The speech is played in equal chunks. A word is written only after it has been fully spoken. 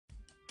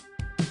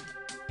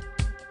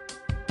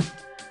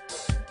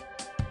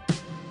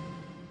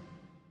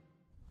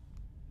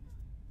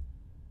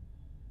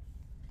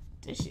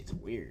This shit's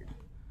weird.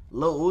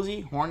 Lil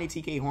Uzi, horny,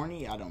 TK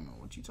horny. I don't know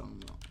what you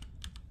talking about.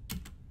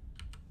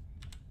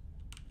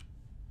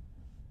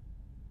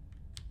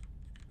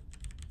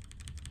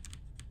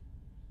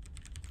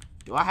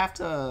 Do I have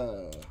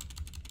to?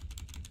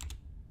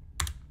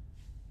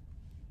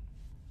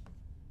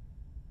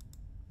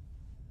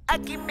 I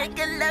can make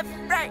a left,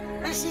 right,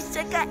 when she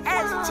check her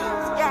ass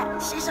cheeks. Yeah,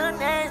 she's so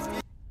nasty.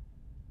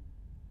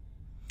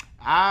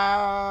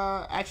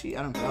 Actually,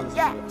 I don't know.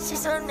 Yeah,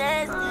 she's so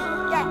nasty.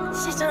 Yeah,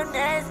 she's so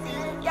nasty.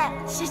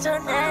 Yeah, she's so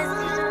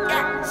nasty.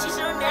 Yeah, she's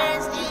so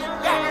nasty.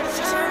 Yeah,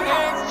 she's so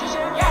nasty.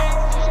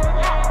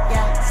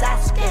 Yeah,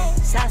 Sasuke,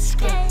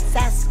 Sasuke,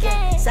 Sasuke,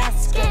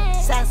 Sasuke,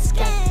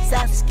 Sasuke,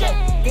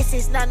 Sasuke. This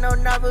is not no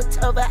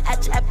Naruto, but I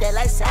trap that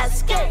like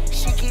Sasuke.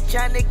 She keep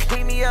trying to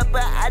clean me up,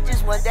 but I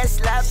just want that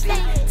sloppy.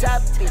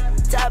 Top beat,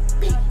 top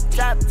beat,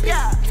 top beat,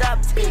 top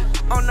beat.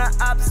 On the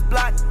ops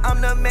block,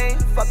 I'm the main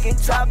fucking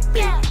top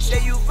beat.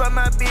 Say you from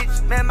my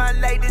bitch, man, my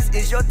latest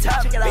is your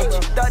top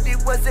bitch. Thought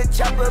it was a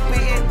chopper, but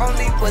it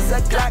only was a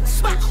Glock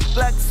switch.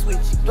 Glock switch,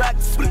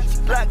 Glock switch,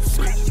 Glock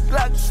switch,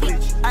 Glock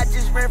switch. I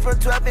just ran from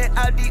 12 and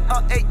Audi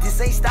R8, this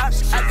ain't stop.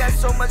 I got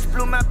so much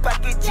blue in my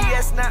pocket,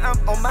 GS, now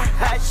I'm on my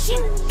hot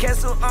shit.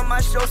 Cancel on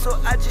my show, so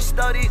I just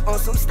started on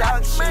some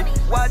stock shit.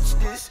 Watch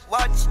this,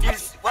 watch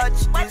this,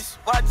 watch this,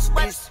 watch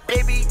this.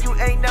 Baby, you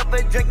ain't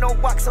never drink no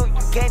walk, so you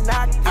can't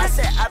knock this. I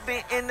said I've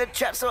been in the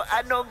trap, so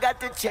I don't got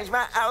to change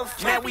my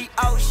outfit. Man, we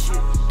out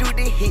shit, do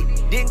the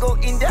hit, then go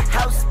in the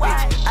house,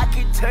 bitch. I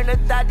can turn a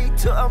thotty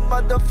to a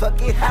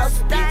motherfucking house,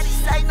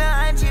 bitch. Like, no,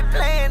 I just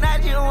playing, I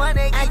just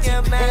wanna get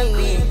your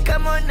money.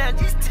 Come on now,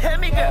 just tell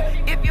me, girl,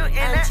 if you in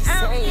the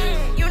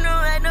outfit. You know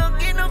I don't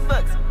get no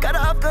fucks, cut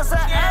off cause her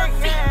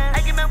outfit.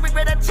 I get my wig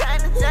right out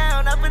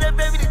Chinatown, I put a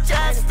baby to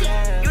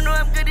chopstick. You know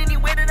I'm good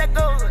anywhere that I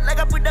go, like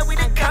I put that with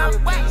a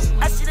count.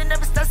 I should've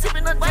never stopped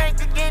sipping on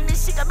drink again,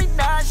 this shit got me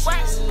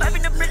nauseous.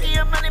 Popping the bricky,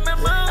 I'm running my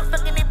mouth, I'm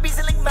fucking it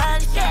beastin' like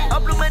mine. All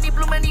blue money,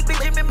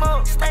 Benjamin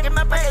Mo. Stacking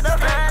my pocket up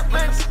high,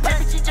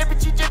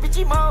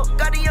 JPG Mo.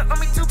 Got it on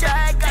me too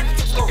tight, got it.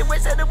 Get the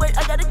west of the way,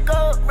 I gotta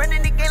go.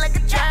 Running the game like a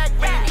track,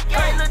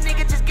 alright, little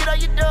nigga, just get all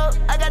your dough.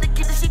 I gotta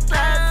keep the shit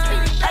clapped.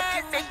 I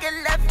can make a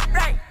left,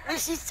 right, when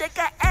she check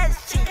her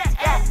ass cheeks.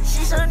 Yeah,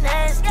 she's so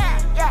nasty.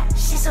 Yeah,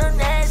 she's so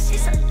nasty.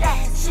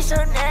 Yeah, she's so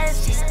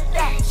nasty.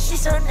 Yeah,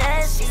 she's so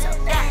nasty.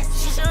 Yeah,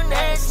 she's so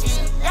nasty.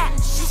 Yeah,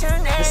 she's so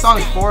nasty. This song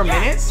is 4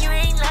 minutes. You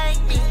ain't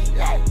like me.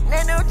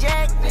 No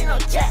jack, no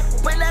jack.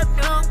 Pull up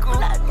new cool.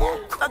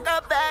 Fuck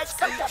up back.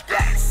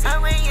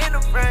 I'm way in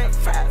the front.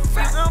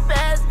 Free gon'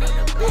 pass me.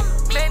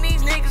 Man,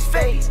 these niggas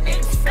face.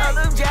 Call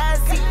them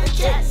jazzy.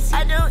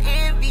 I don't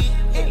envy.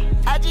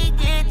 I just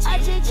get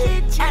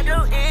you. I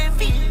don't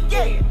envy.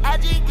 I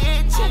just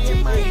get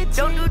you.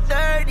 Don't do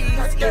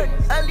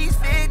 30s. At least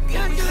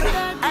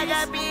 50s. I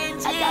got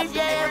bitches.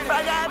 Yeah,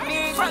 frog got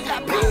bitches. Frog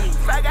got bitches.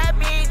 Frog got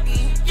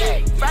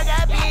bitches. Frog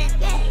got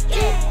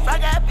bitches.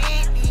 Frog got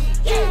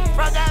bitches.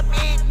 Frog got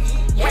bitches.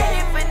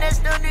 Waiting for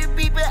next no new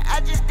people.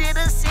 I just did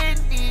a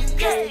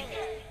Cindy.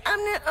 I'm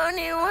the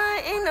only one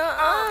in the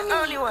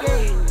army.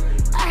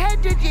 I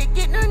had to just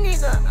get no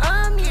nigga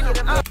on me.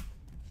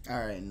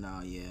 Alright,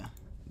 no, yeah.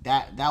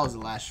 That was the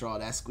last straw,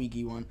 that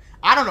squeaky one.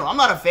 I don't know, I'm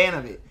not a fan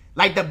of it.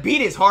 Like, the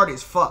beat is hard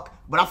as fuck,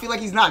 but I feel like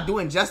he's not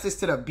doing justice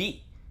to the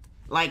beat.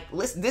 Like,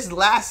 listen, this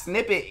last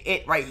snippet,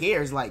 it right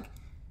here is like,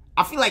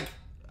 I feel like,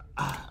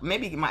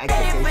 maybe my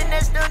expectations. When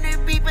there's no new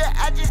people,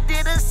 I just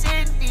did a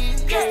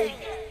Cindy.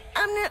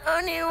 I'm the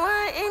only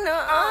one in the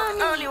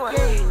army.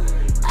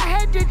 I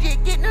had to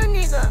just get no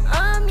nigga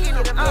on me.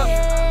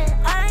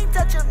 I ain't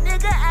touch a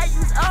nigga, I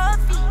use all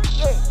feet.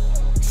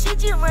 She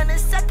just wanna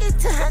suck it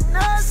to her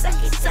nose.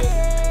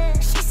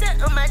 She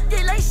said on my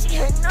dick like she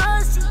her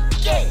nosy.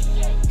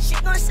 She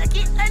gon' suck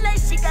it like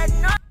she got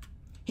no.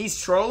 He's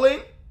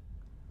trolling.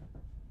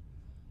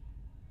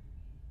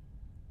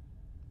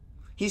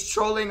 He's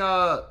trolling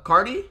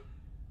Cardi.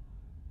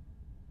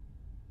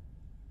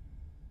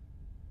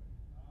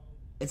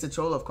 It's a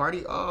troll of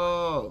Cardi.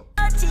 Oh.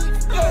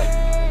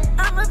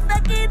 I'ma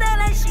fuck it up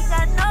like she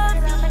got no.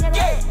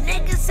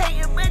 Niggas say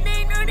you, but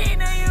they know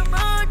you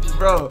moody.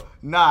 Bro,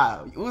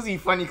 nah, Uzi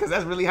funny because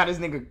that's really how this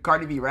nigga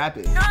Cardi be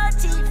rapping. I'ma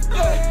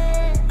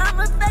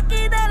fuck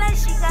it up like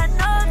she got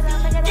no.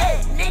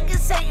 Niggas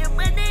say you,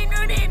 but they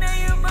know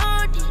you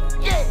moody.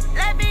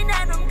 Laughing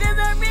at them cause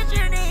I'm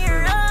richer than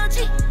your OG.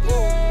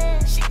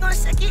 She gon'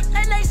 suck it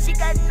like she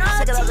got no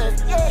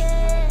teeth.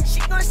 She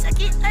gon' suck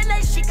it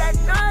like she got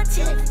no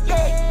teeth.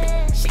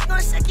 She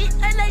gon' suck it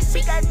like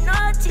she got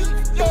no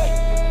teeth.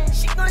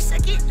 She gon'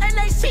 suck it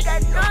like she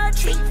got no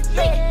teeth.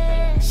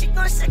 She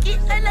gon' suck it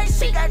like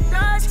she got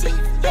no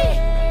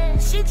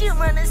teeth. She just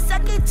wanna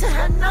suck it to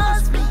her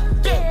nose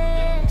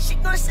beat. She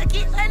gon' suck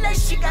it like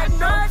she got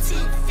no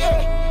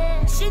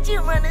teeth. She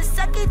just wanna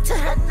suck it to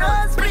her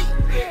nose beat.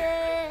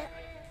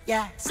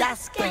 Yeah,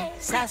 Sasuke,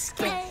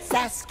 Sasuke,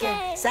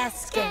 Sasuke,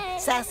 Sasuke,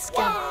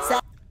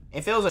 Sasuke.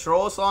 If it was a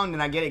troll song,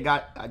 then I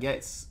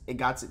guess it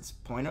got its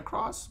point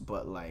across,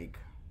 but like,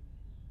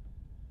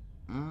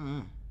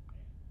 I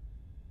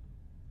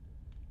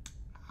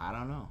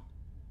don't know.